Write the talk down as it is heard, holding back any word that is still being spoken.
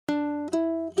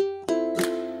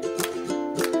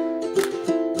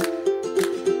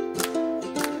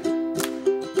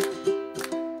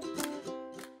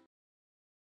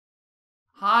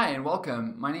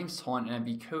Welcome, my name is Ton and I'm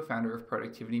the co-founder of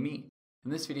Productivity Me. In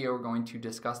this video, we're going to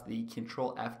discuss the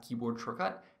Ctrl F keyboard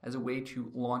shortcut as a way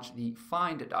to launch the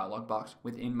Find dialog box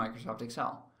within Microsoft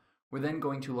Excel. We're then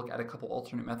going to look at a couple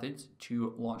alternate methods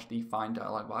to launch the Find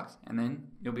dialog box, and then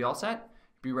you'll be all set,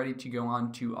 be ready to go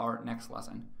on to our next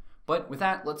lesson. But with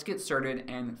that, let's get started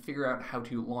and figure out how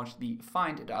to launch the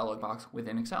Find dialog box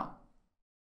within Excel.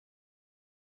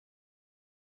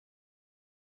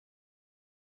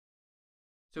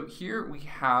 So here we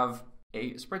have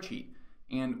a spreadsheet,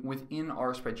 and within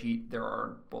our spreadsheet there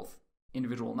are both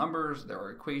individual numbers, there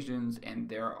are equations, and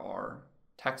there are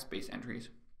text-based entries.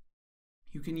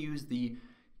 You can use the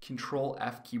Ctrl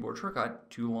F keyboard shortcut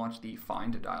to launch the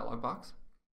Find dialog box.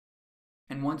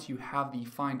 And once you have the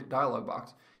Find dialog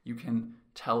box, you can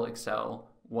tell Excel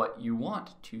what you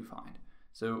want to find.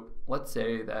 So let's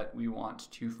say that we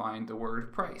want to find the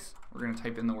word price. We're going to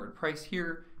type in the word price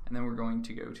here, and then we're going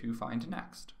to go to Find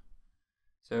Next.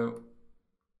 So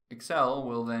Excel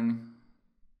will then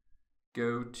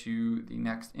go to the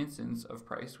next instance of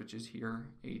price, which is here,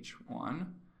 H1. And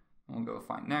we'll go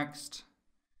Find Next.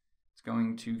 It's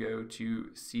going to go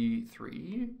to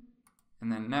C3,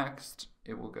 and then next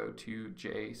it will go to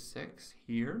J6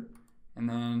 here, and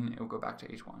then it will go back to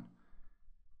H1.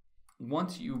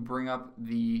 Once you bring up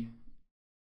the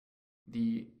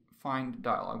Find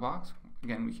dialog box,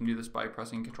 again, we can do this by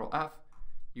pressing Ctrl F.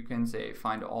 You can say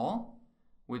Find All,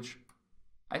 which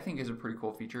I think is a pretty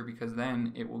cool feature because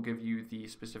then it will give you the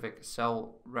specific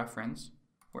cell reference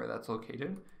where that's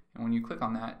located. And when you click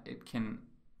on that, it can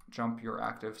jump your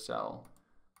active cell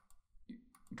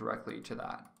directly to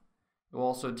that. It will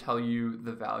also tell you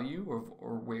the value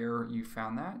or where you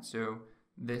found that. So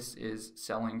this is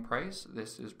selling price,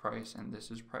 this is price, and this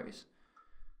is price.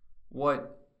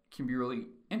 What can be really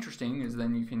interesting is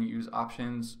then you can use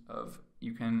options of,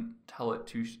 you can tell it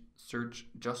to search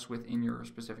just within your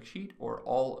specific sheet or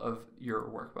all of your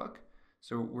workbook.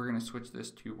 So we're going to switch this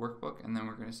to workbook, and then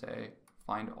we're going to say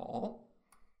Find All.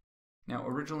 Now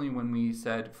originally when we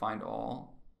said Find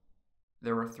All,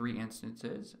 there were 3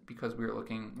 instances because we were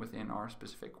looking within our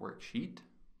specific worksheet.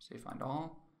 Say Find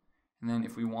All. And then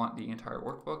if we want the entire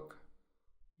workbook,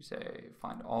 we say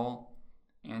Find All.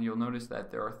 And you'll notice that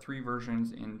there are 3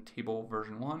 versions in table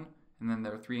version 1, and then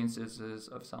there are 3 instances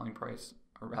of selling price,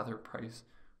 or rather price,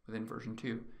 within version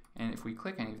 2. And if we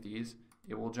click any of these,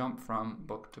 it will jump from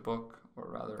book to book,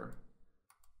 or rather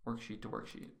worksheet to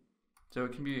worksheet. So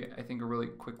it can be, I think, a really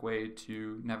quick way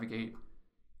to navigate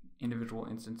individual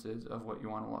instances of what you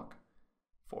want to look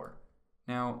for.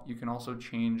 Now, you can also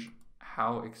change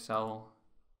how Excel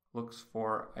looks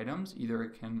for items. Either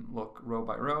it can look row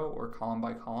by row or column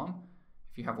by column.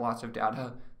 If you have lots of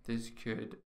data, this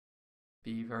could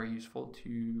be very useful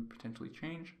to potentially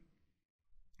change.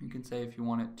 You can say if you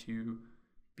want it to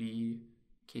be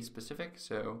case specific.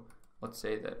 So let's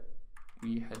say that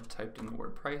we had typed in the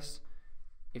word price.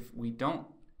 If we don't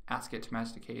ask it to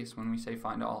match the case, when we say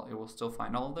Find All, it will still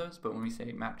find all of those. But when we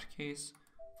say match case,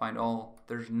 Find All,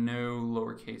 there's no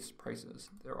lowercase prices.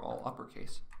 They're all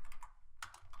uppercase.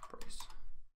 Price.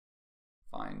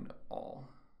 Find All.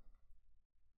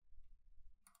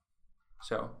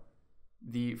 So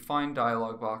the Find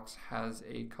dialog box has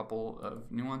a couple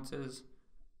of nuances.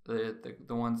 The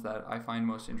ones that I find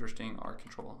most interesting are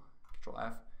Ctrl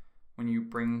F. When you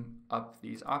bring up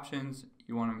these options,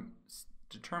 you want to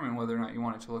determine whether or not you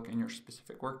want it to look in your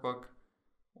specific workbook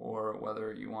or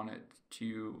whether you want it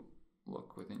to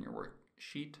look within your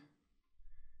worksheet.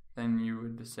 Then you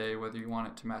would say whether you want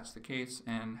it to match the case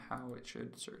and how it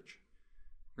should search.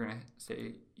 We're going to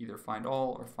say either Find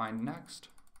All or Find Next.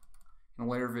 In a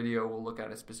later video, we'll look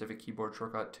at a specific keyboard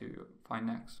shortcut to Find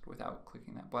Next without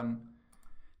clicking that button.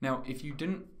 Now, if you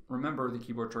didn't remember the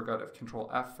keyboard shortcut of Ctrl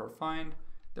F for Find,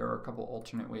 there are a couple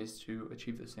alternate ways to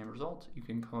achieve the same result. You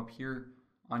can come up here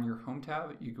on your Home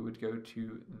tab. You would go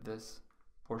to this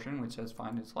portion which says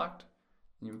Find and Select.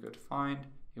 And you would go to Find.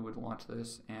 It would launch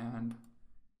this, and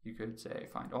you could say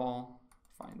Find All,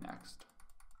 Find Next.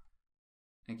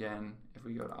 Again, if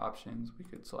we go to Options, we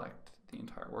could select the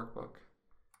entire workbook,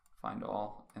 Find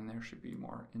All, and there should be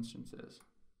more instances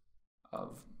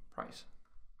of price.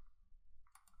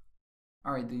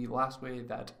 All right, the last way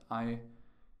that I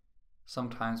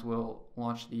sometimes will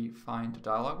launch the Find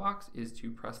dialog box is to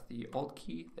press the Alt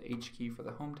key, the H key for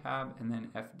the Home tab, and then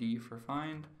FD for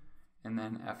Find, and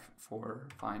then F for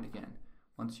Find again.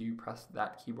 Once you press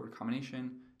that keyboard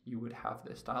combination, you would have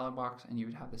this dialog box, and you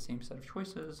would have the same set of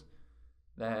choices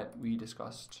that we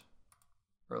discussed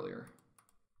earlier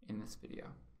in this video.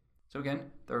 So again,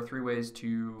 there are 3 ways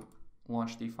to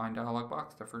launch the Find dialog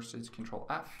box. The first is Ctrl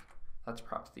F. That's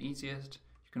perhaps the easiest.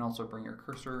 You can also bring your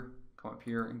cursor come up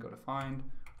here and go to find.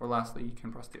 Or lastly, you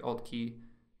can press the Alt key,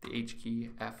 the H key,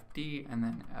 FD, and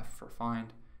then F for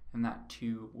find, and that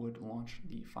too would launch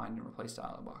the find and replace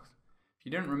dialog box. If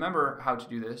you didn't remember how to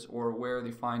do this or where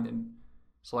the find and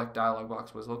select dialog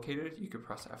box was located, you could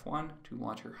press F1 to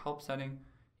launch your help setting.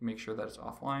 You make sure that it's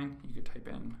offline. You could type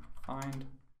in find,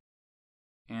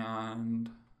 and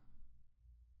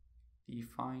the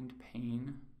find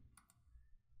pane,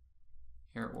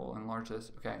 here it will enlarge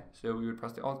this. Okay, so we would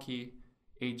press the Alt key,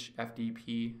 H, FD,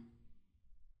 P,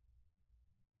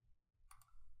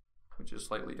 which is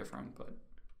slightly different, but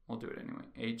we'll do it anyway.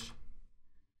 H,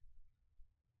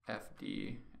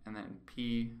 FD, and then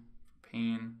P for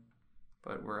pane,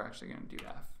 but we're actually going to do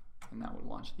F, and that would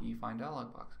launch the find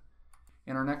dialog box.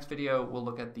 In our next video, we'll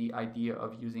look at the idea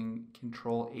of using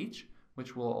Ctrl H,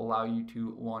 which will allow you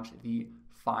to launch the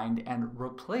find and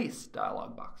replace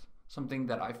dialog box, something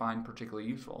that I find particularly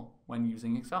useful when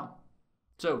using Excel.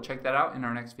 So check that out in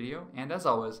our next video, and as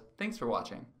always, thanks for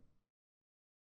watching.